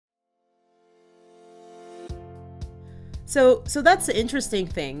So that's the interesting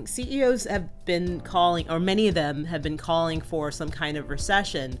thing. CEOs have been calling, or many of them have been calling for some kind of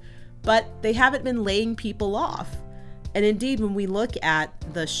recession, but they haven't been laying people off. And indeed, when we look at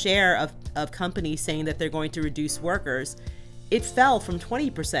the share of companies saying that they're going to reduce workers, it fell from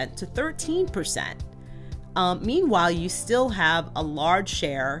 20% to 13%. Meanwhile, you still have a large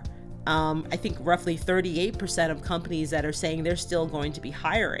share, I think roughly 38% of companies that are saying they're still going to be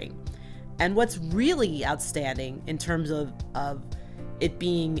hiring. And what's really outstanding in terms of it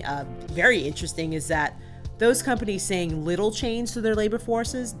being very interesting is that those companies saying little change to their labor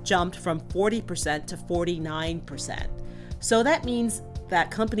forces jumped from 40% to 49%. So that means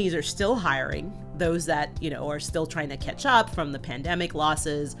that companies are still hiring those that, are still trying to catch up from the pandemic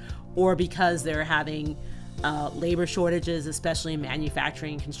losses, or because they're having labor shortages, especially in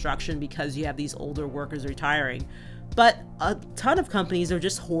manufacturing and construction, because you have these older workers retiring. But a ton of companies are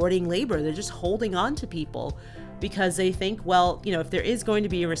just hoarding labor. They're just holding on to people because they think, well, if there is going to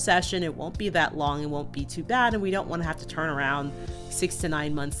be a recession, it won't be that long, it won't be too bad, and we don't want to have to turn around 6 to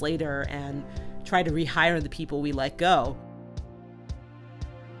 9 months later and try to rehire the people we let go.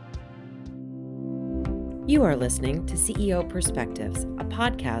 You are listening to CEO Perspectives, a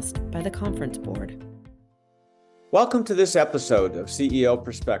podcast by the Conference Board. Welcome to this episode of CEO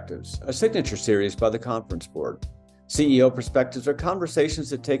Perspectives, a signature series by the Conference Board. CEO Perspectives are conversations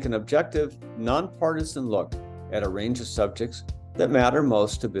that take an objective, nonpartisan look at a range of subjects that matter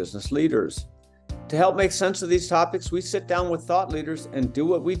most to business leaders. To help make sense of these topics, we sit down with thought leaders and do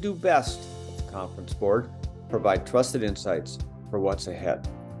what we do best at the Conference Board, provide trusted insights for what's ahead.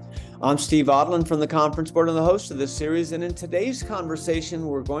 I'm Steve Odland from the Conference Board and the host of this series, and in today's conversation,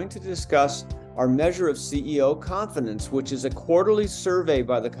 we're going to discuss our measure of CEO confidence, which is a quarterly survey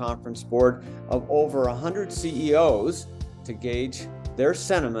by the Conference Board of over 100 CEOs to gauge their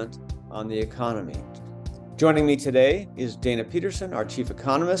sentiment on the economy. Joining me today is Dana Peterson, our chief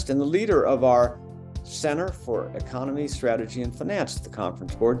economist and the leader of our Center for Economy, Strategy, and Finance at the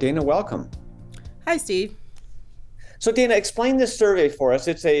Conference Board. Dana, welcome. Hi, Steve. So Dana, explain this survey for us.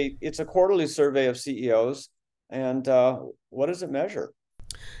 It's a quarterly survey of CEOs, and what does it measure?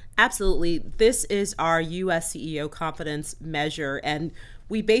 Absolutely. This is our U.S. CEO confidence measure, and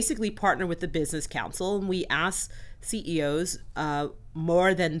we basically partner with the Business Council, and we ask CEOs,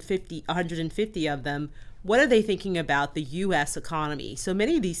 more than 150 of them, what are they thinking about the U.S. economy? So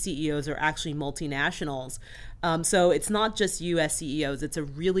many of these CEOs are actually multinationals. So it's not just U.S. CEOs, it's a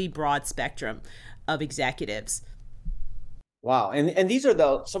really broad spectrum of executives. Wow. And these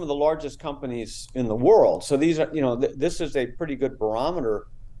are some of the largest companies in the world. So these are, this is a pretty good barometer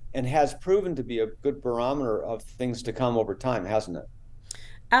and has proven to be a good barometer of things to come over time, hasn't it?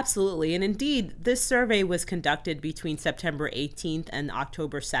 Absolutely. And indeed, this survey was conducted between September 18th and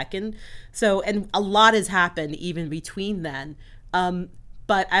October 2nd. And a lot has happened even between then.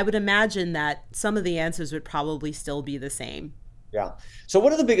 But I would imagine that some of the answers would probably still be the same. Yeah. So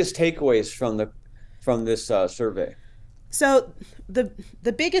what are the biggest takeaways from this survey? So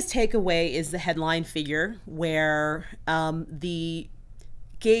the biggest takeaway is the headline figure, where the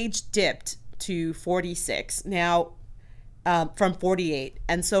gauge dipped to 46 now, from 48.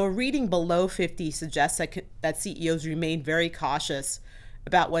 And so a reading below 50 suggests that CEOs remain very cautious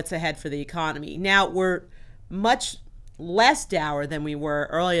about what's ahead for the economy. Now, we're much less dour than we were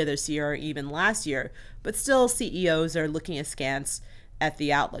earlier this year or even last year, but still CEOs are looking askance at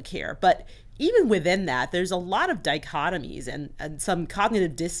the outlook here. But even within that, there's a lot of dichotomies and some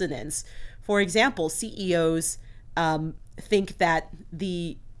cognitive dissonance. For example, CEOs think that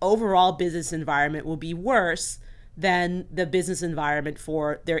the overall business environment will be worse than the business environment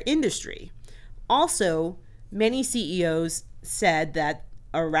for their industry. Also, many CEOs said that,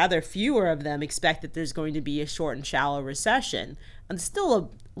 or rather fewer of them expect that there's going to be a short and shallow recession. And still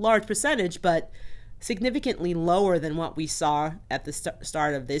a large percentage, but significantly lower than what we saw at the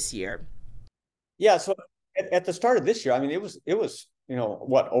start of this year. Yeah, so at the start of this year, I mean, it was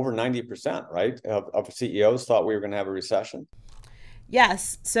over 90%, right, of CEOs thought we were going to have a recession.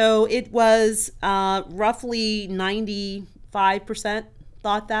 Yes, so it was roughly 95%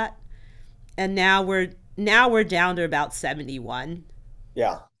 thought that, and now we're down to about 71.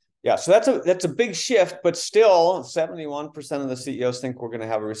 Yeah. So that's a big shift, but still 71% of the CEOs think we're going to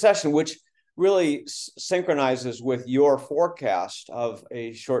have a recession, which really synchronizes with your forecast of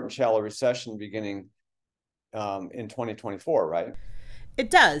a short and shallow recession beginning in 2024, right? It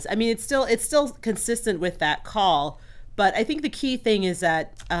does. I mean, it's still consistent with that call, but I think the key thing is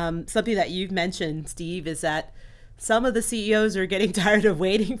that something that you've mentioned, Steve, is that some of the CEOs are getting tired of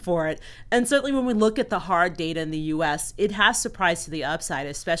waiting for it. And certainly when we look at the hard data in the U.S., it has surprised to the upside,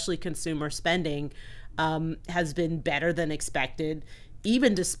 especially consumer spending. has been better than expected,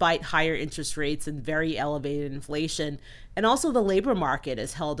 even despite higher interest rates and very elevated inflation. And also the labor market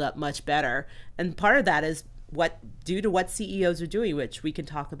has held up much better. And part of that is due to what CEOs are doing, which we can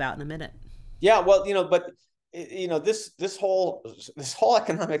talk about in a minute. Yeah, well, but this whole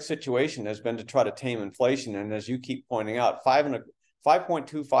economic situation has been to try to tame inflation, and as you keep pointing out,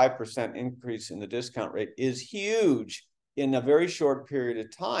 5.25% increase in the discount rate is huge in a very short period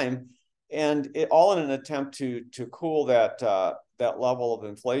of time, and all in an attempt to cool that level of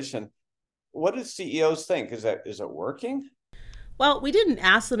inflation. What do CEOs think? Is it working? Well, we didn't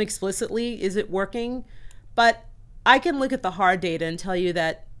ask them explicitly, is it working? But I can look at the hard data and tell you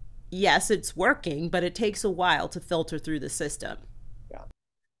that yes, it's working, but it takes a while to filter through the system.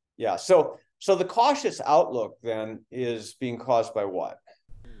 Yeah. So the cautious outlook then is being caused by what?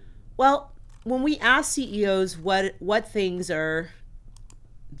 Well, when we ask CEOs what things are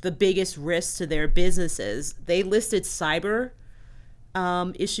the biggest risks to their businesses, they listed cyber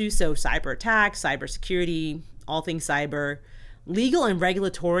issues, so cyber attacks, cyber security, all things cyber, legal and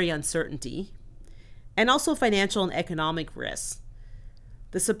regulatory uncertainty, and also financial and economic risks.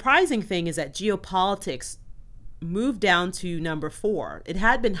 The surprising thing is that geopolitics moved down to number 4. It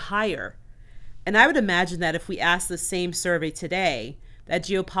had been higher. And I would imagine that if we asked the same survey today, that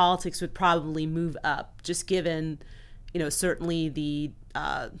geopolitics would probably move up, just given, certainly the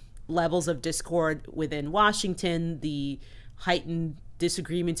levels of discord within Washington, the heightened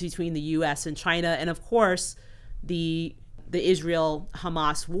disagreements between the U.S. and China, and of course, the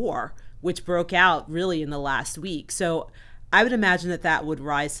Israel-Hamas war, which broke out really in the last week. So I would imagine that would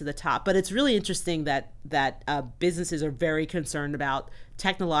rise to the top. But it's really interesting that businesses are very concerned about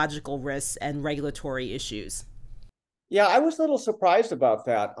technological risks and regulatory issues. Yeah, I was a little surprised about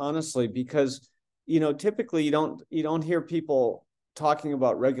that, honestly, because typically you don't hear people talking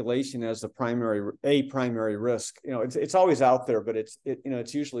about regulation as a primary risk. It's always out there, but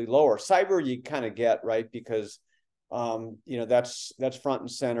it's usually lower. Cyber you kind of get, right, because that's front and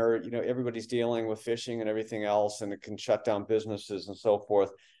center. Everybody's dealing with phishing and everything else, and it can shut down businesses and so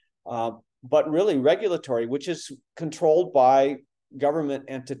forth. But really regulatory, which is controlled by government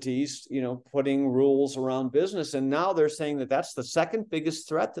entities, putting rules around business. And now they're saying that that's the second biggest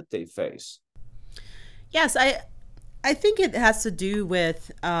threat that they face. Yes, I think it has to do with,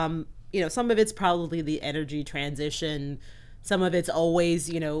 some of it's probably the energy transition. Some of it's always,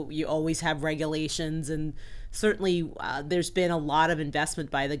 you always have regulations, and certainly there's been a lot of investment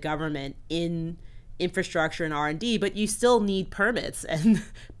by the government in infrastructure and R&D, but you still need permits and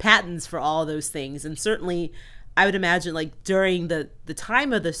patents for all those things. And certainly I would imagine, like, during the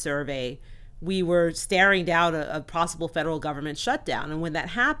time of the survey, we were staring down a possible federal government shutdown. And when that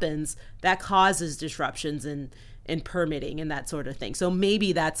happens, that causes disruptions in permitting and that sort of thing. So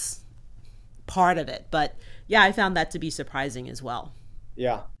maybe that's part of it. But yeah, I found that to be surprising as well.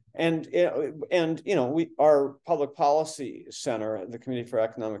 Yeah. And our public policy center, the Committee for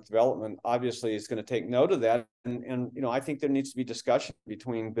Economic Development, obviously is going to take note of that. And I think there needs to be discussion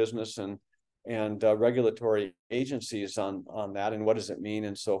between business and regulatory agencies on that, and what does it mean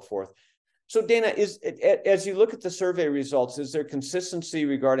and so forth. So Dana, as you look at the survey results, is there consistency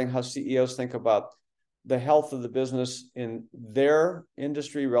regarding how CEOs think about the health of the business in their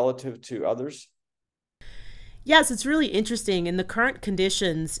industry relative to others? Yes, it's really interesting. In the current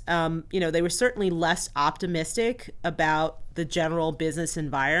conditions, they were certainly less optimistic about the general business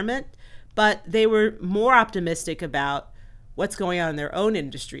environment, but they were more optimistic about what's going on in their own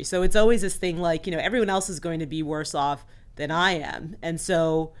industry. So it's always this thing like, everyone else is going to be worse off than I am. And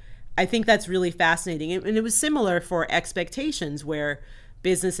so I think that's really fascinating. And it was similar for expectations, where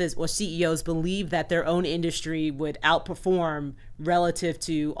businesses or CEOs believe that their own industry would outperform relative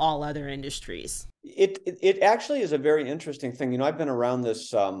to all other industries. It actually is a very interesting thing. I've been around this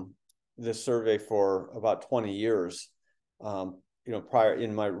survey for about 20 years, prior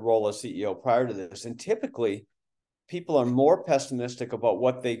in my role as CEO prior to this. And typically people are more pessimistic about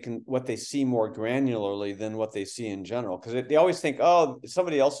what they see more granularly than what they see in general, because they always think, oh,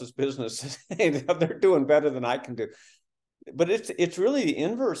 somebody else's business, they're doing better than I can do. But it's really the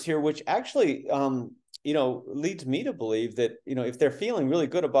inverse here, which actually leads me to believe that if they're feeling really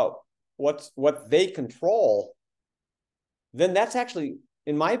good about what they control, then that's actually,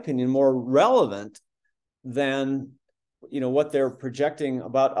 in my opinion, more relevant than what they're projecting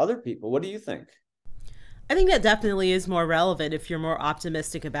about other people. What do you think? I think that definitely is more relevant if you're more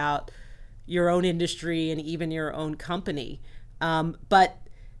optimistic about your own industry and even your own company. But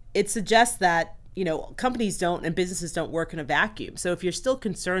it suggests that companies don't and businesses don't work in a vacuum. So if you're still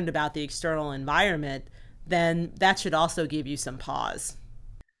concerned about the external environment, then that should also give you some pause.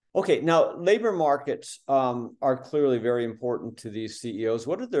 Okay, now labor markets are clearly very important to these CEOs.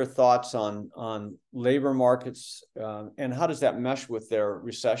 What are their thoughts on labor markets, and how does that mesh with their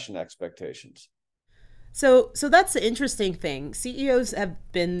recession expectations? So that's the interesting thing. CEOs have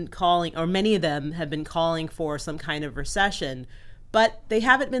been calling, or many of them have been calling for some kind of recession, but they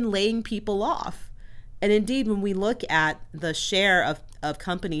haven't been laying people off. And indeed, when we look at the share of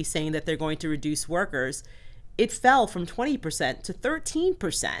companies saying that they're going to reduce workers, it fell from 20% to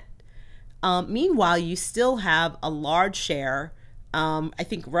 13%. Meanwhile, you still have a large share, I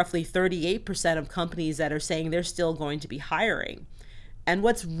think roughly 38% of companies that are saying they're still going to be hiring. And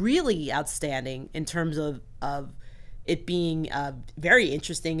what's really outstanding in terms of it being very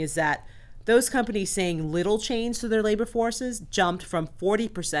interesting is that those companies saying little change to their labor forces jumped from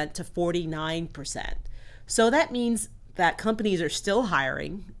 40% to 49%. So that means that companies are still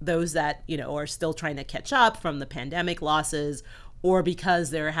hiring those that, are still trying to catch up from the pandemic losses, or because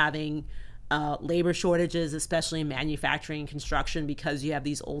they're having labor shortages, especially in manufacturing and construction, because you have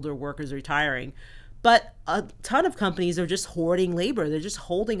these older workers retiring. But a ton of companies are just hoarding labor. They're just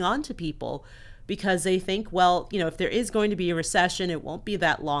holding on to people because they think, well, if there is going to be a recession, it won't be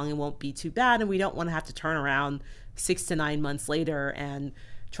that long, it won't be too bad, and we don't want to have to turn around 6 to 9 months later and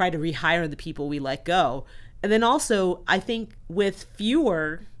try to rehire the people we let go. And then also, I think with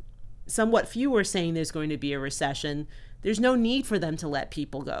somewhat fewer saying there's going to be a recession, there's no need for them to let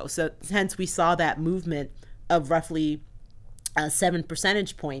people go. So hence we saw that movement of roughly 7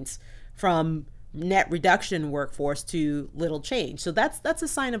 percentage points from net reduction in workforce to little change. So that's a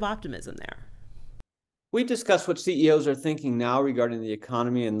sign of optimism there. We discussed what CEOs are thinking now regarding the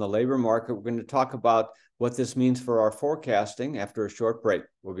economy and the labor market. We're going to talk about what this means for our forecasting after a short break.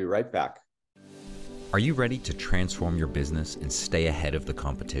 We'll be right back. Are you ready to transform your business and stay ahead of the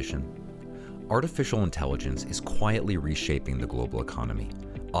competition? Artificial intelligence is quietly reshaping the global economy,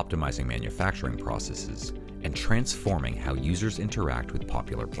 optimizing manufacturing processes, and transforming how users interact with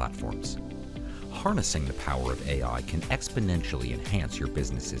popular platforms. Harnessing the power of AI can exponentially enhance your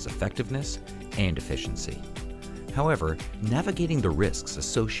business's effectiveness and efficiency. However, navigating the risks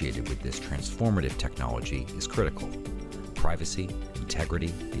associated with this transformative technology is critical. Privacy,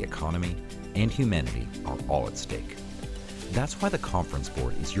 integrity, the economy, and humanity are all at stake. That's why the Conference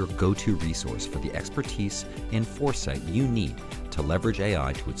Board is your go-to resource for the expertise and foresight you need to leverage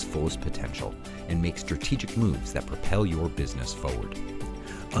AI to its fullest potential and make strategic moves that propel your business forward.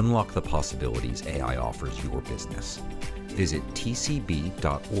 Unlock the possibilities AI offers your business. Visit tcb.org/AI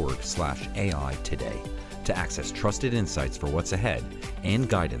today to access trusted insights for what's ahead and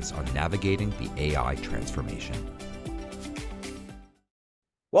guidance on navigating the AI transformation.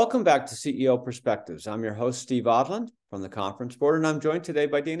 Welcome back to CEO Perspectives. I'm your host, Steve Odland from the Conference Board, and I'm joined today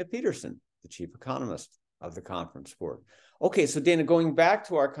by Dana Peterson, the Chief Economist of the Conference Board. Okay, so Dana, going back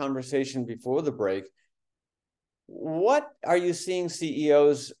to our conversation before the break, what are you seeing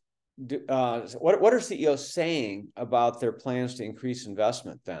CEOs do? What are CEOs saying about their plans to increase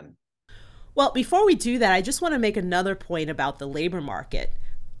investment then? Well, before we do that, I just want to make another point about the labor market.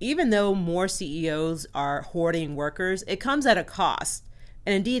 Even though more CEOs are hoarding workers, it comes at a cost.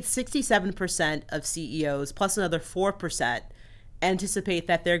 And indeed, 67% of CEOs, plus another 4%, anticipate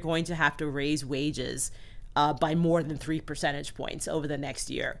that they're going to have to raise wages by more than 3 percentage points over the next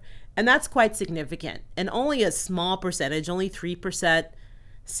year. And that's quite significant. And only a small percentage, only 3%,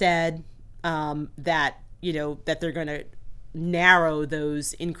 said that they're going to narrow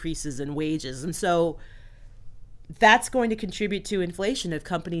those increases in wages. And so that's going to contribute to inflation if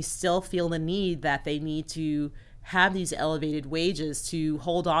companies still feel the need that they need to have these elevated wages to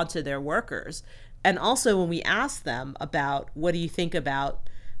hold on to their workers. And also when we ask them about what do you think about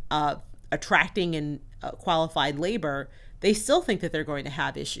attracting and qualified labor, they still think that they're going to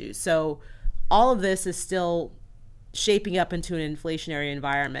have issues. So all of this is still shaping up into an inflationary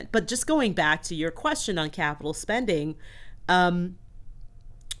environment. But just going back to your question on capital spending,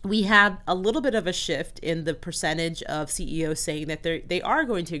 we have a little bit of a shift in the percentage of CEOs saying that they are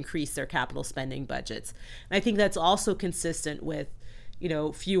going to increase their capital spending budgets. And I think that's also consistent with,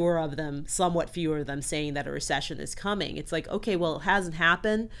 somewhat fewer of them saying that a recession is coming. It's like, okay, well, it hasn't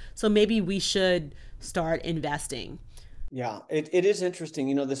happened, so maybe we should start investing. Yeah, it is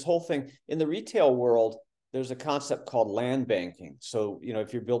interesting. This whole thing in the retail world, there's a concept called land banking. So,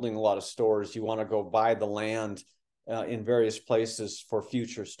 if you're building a lot of stores, you want to go buy the land in various places for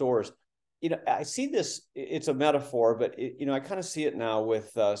future stores. I see this, it's a metaphor, but I kind of see it now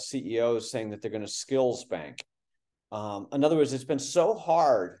with CEOs saying that they're going to skills bank. In other words, it's been so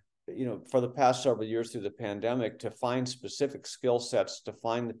hard for the past several years through the pandemic to find specific skill sets, to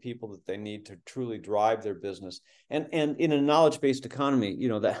find the people that they need to truly drive their business. And in a knowledge-based economy,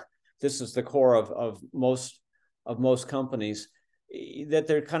 that this is the core of most companies, that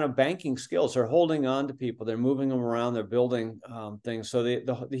they're kind of banking skills. They're holding on to people. They're moving them around. They're building things. So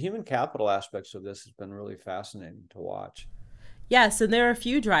the human capital aspects of this has been really fascinating to watch. Yes, and there are a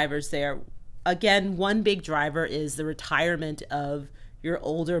few drivers there. Again, one big driver is the retirement of your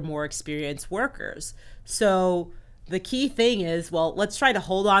older, more experienced workers. So the key thing is, well, let's try to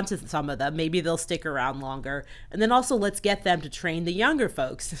hold on to some of them. Maybe they'll stick around longer. And then also let's get them to train the younger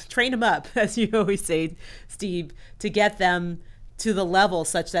folks, train them up, as you always say, Steve, to get them to the level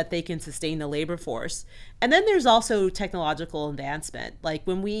such that they can sustain the labor force. And then there's also technological advancement. Like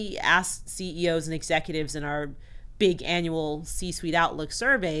when we ask CEOs and executives in our big annual C-Suite Outlook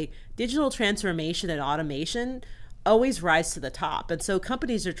survey, digital transformation and automation always rise to the top. And so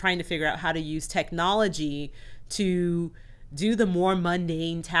companies are trying to figure out how to use technology to do the more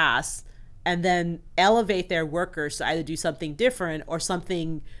mundane tasks and then elevate their workers to either do something different or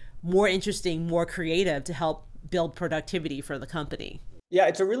something more interesting, more creative to help build productivity for the company. Yeah,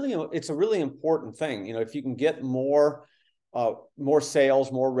 it's a really important thing. If you can get more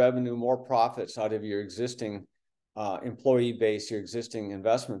sales, more revenue, more profits out of your existing employee base, your existing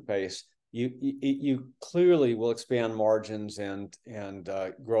investment base, you clearly will expand margins and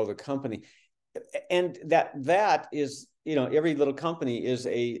grow the company. And that is, every little company is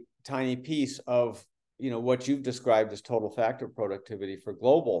a tiny piece of what you've described as total factor productivity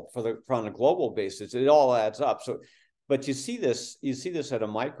on a global basis. It all adds up. So, but you see this at a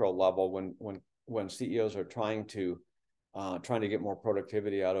micro level when CEOs are trying to get more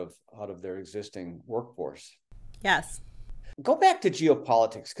productivity out of their existing workforce. Yes. Go back to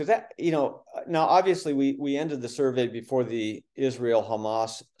geopolitics, because that, now obviously we ended the survey before the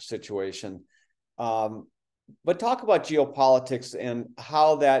Israel-Hamas situation, but talk about geopolitics and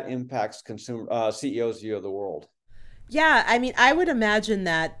how that impacts CEOs' view of the world. Yeah, I mean, I would imagine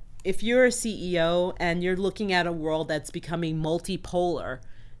that if you're a CEO and you're looking at a world that's becoming multipolar,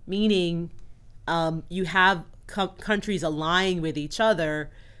 meaning you have countries allying with each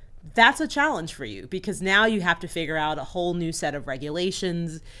other, that's a challenge for you, because now you have to figure out a whole new set of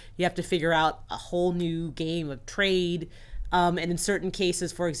regulations. You have to figure out a whole new game of trade. And in certain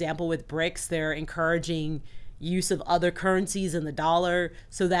cases, for example, with BRICS, they're encouraging use of other currencies than the dollar.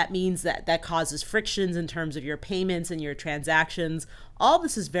 So that means that causes frictions in terms of your payments and your transactions. All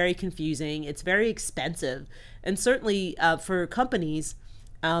this is very confusing. It's very expensive. And certainly for companies,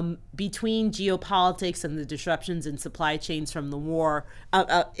 between geopolitics and the disruptions in supply chains from the war,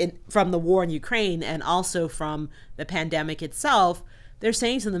 in Ukraine, and also from the pandemic itself, they're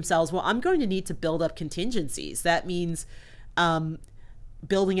saying to themselves, well, I'm going to need to build up contingencies. That means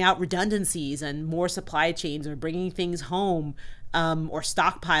building out redundancies and more supply chains, or bringing things home, or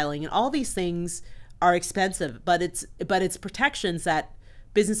stockpiling, and all these things are expensive, but it's protections that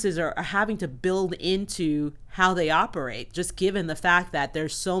businesses are having to build into how they operate, just given the fact that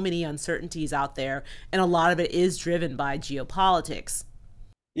there's so many uncertainties out there, and a lot of it is driven by geopolitics.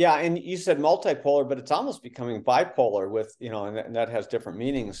 Yeah, and you said multipolar, but it's almost becoming bipolar with, and that has different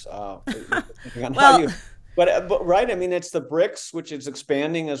meanings. But right, I mean, it's the BRICS, which is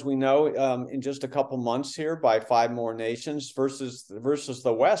expanding, as we know, in just a couple months here by 5 more nations versus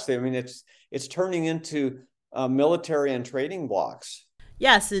the West. I mean, it's turning into military and trading blocks.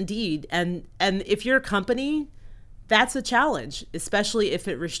 Yes, indeed. And if you're a company, that's a challenge, especially if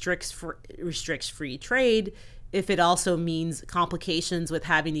it restricts free trade, if it also means complications with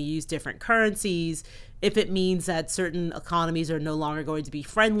having to use different currencies, if it means that certain economies are no longer going to be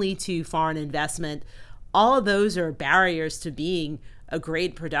friendly to foreign investment. All of those are barriers to being a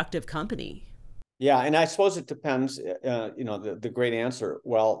great productive company. Yeah, and I suppose it depends, the great answer.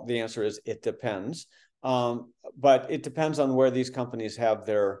 Well, the answer is it depends. But it depends on where these companies have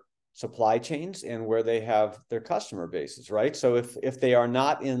their supply chains and where they have their customer bases, right? So if they are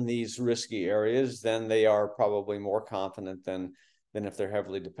not in these risky areas, then they are probably more confident than if they're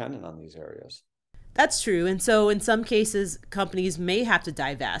heavily dependent on these areas. That's true. And so in some cases, companies may have to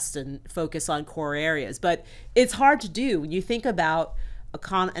divest and focus on core areas, but it's hard to do when you think about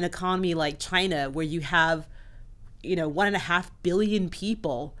an economy like China, where you have, 1.5 billion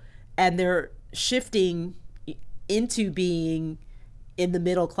people, and they're shifting into being in the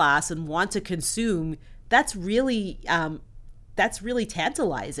middle class and want to consume. That's really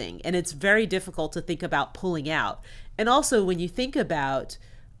tantalizing, and it's very difficult to think about pulling out. And also, when you think about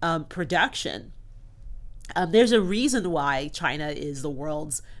production, there's a reason why China is the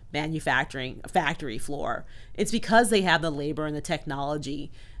world's manufacturing factory floor. It's because they have the labor and the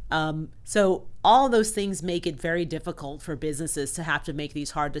technology. So all those things make it very difficult for businesses to have to make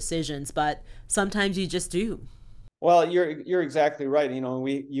these hard decisions, but sometimes you just do. Well, you're exactly right.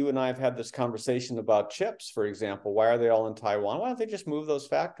 You and I have had this conversation about chips, for example. Why are they all in Taiwan? Why don't they just move those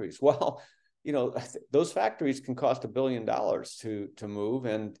factories? Well, those factories can cost $1 billion to move,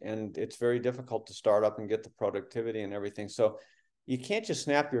 and it's very difficult to start up and get the productivity and everything. So you can't just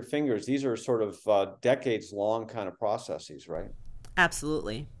snap your fingers. These are sort of decades long kind of processes, right?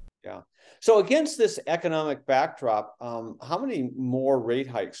 Absolutely. Yeah. So against this economic backdrop, how many more rate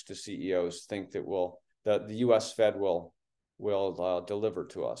hikes do CEOs think that the U.S. Fed will deliver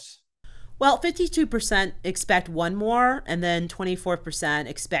to us? Well, 52% expect one more, and then 24%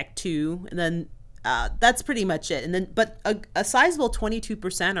 expect two, and then that's pretty much it. And then, but a sizable 22%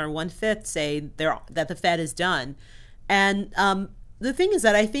 or 1/5 say that the Fed is done. And the thing is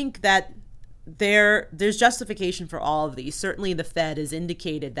that I think that there's justification for all of these. Certainly, the Fed has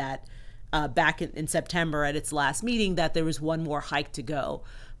indicated that back in September at its last meeting that there was one more hike to go.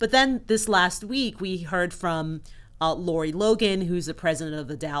 But then this last week, we heard from Lori Logan, who's the president of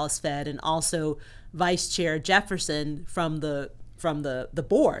the Dallas Fed, and also Vice Chair Jefferson from the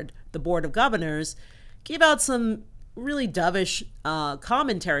board of governors, gave out some really dovish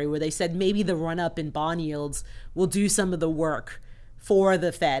commentary where they said maybe the run up in bond yields will do some of the work for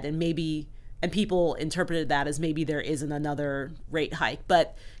the Fed, and people interpreted that as maybe there isn't another rate hike.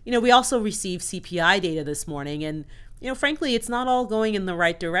 But we also received CPI data this morning, and frankly, it's not all going in the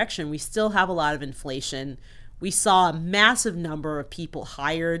right direction. We still have a lot of inflation. We saw a massive number of people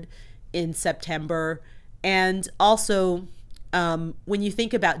hired in September. And also, when you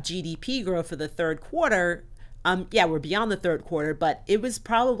think about GDP growth for the third quarter, we're beyond the third quarter, but it was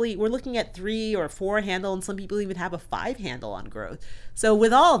we're looking at 3 or 4 handle, and some people even have a 5 handle on growth. So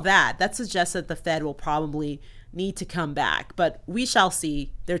with all of that suggests that the Fed will probably need to come back. But we shall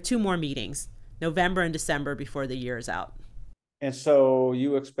see. There are 2 more meetings, November and December, before the year is out. And so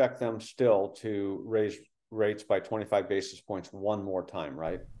you expect them still to raise rates by 25 basis points one more time,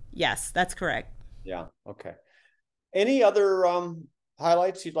 right? Yes, that's correct. Yeah. Okay. Any other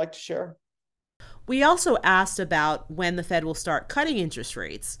highlights you'd like to share? We also asked about when the Fed will start cutting interest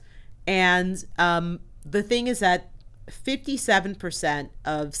rates. And the thing is that 57%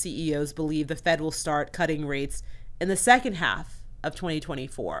 of CEOs believe the Fed will start cutting rates in the second half of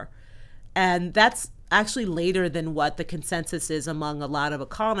 2024. And that's actually later than what the consensus is among a lot of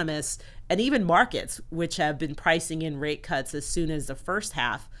economists and even markets, which have been pricing in rate cuts as soon as the first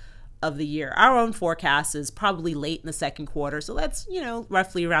half of the year. Our own forecast is probably late in the second quarter, so that's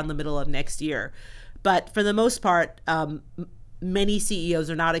roughly around the middle of next year. But for the most part, many CEOs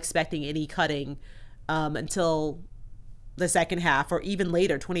are not expecting any cutting until the second half, or even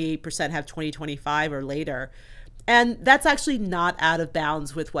later. 28% have 2025 or later. And that's actually not out of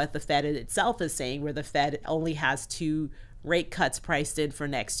bounds with what the Fed itself is saying, where the Fed only has 2 rate cuts priced in for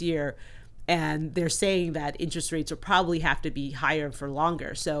next year. And they're saying that interest rates will probably have to be higher for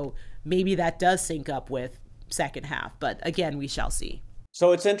longer. So maybe that does sync up with second half. But again, we shall see.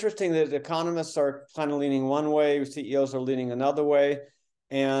 So it's interesting that economists are kind of leaning one way, CEOs are leaning another way.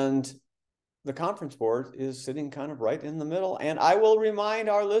 And the Conference Board is sitting kind of right in the middle. And I will remind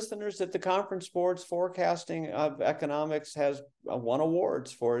our listeners that the Conference Board's forecasting of economics has won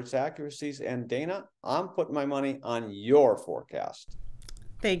awards for its accuracies. And Dana, I'm putting my money on your forecast.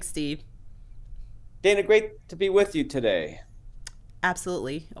 Thanks, Steve. Dana, great to be with you today.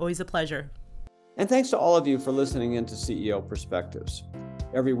 Absolutely. Always a pleasure. And thanks to all of you for listening into CEO Perspectives.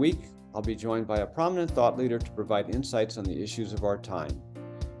 Every week, I'll be joined by a prominent thought leader to provide insights on the issues of our time.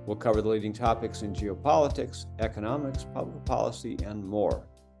 We'll cover the leading topics in geopolitics, economics, public policy, and more.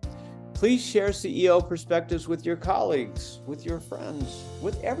 Please share CEO Perspectives with your colleagues, with your friends,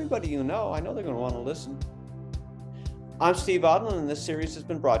 with everybody you know. I know they're going to want to listen. I'm Steve Odland, and this series has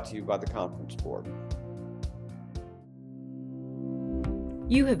been brought to you by the Conference Board.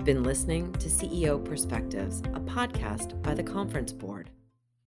 You have been listening to CEO Perspectives, a podcast by the Conference Board.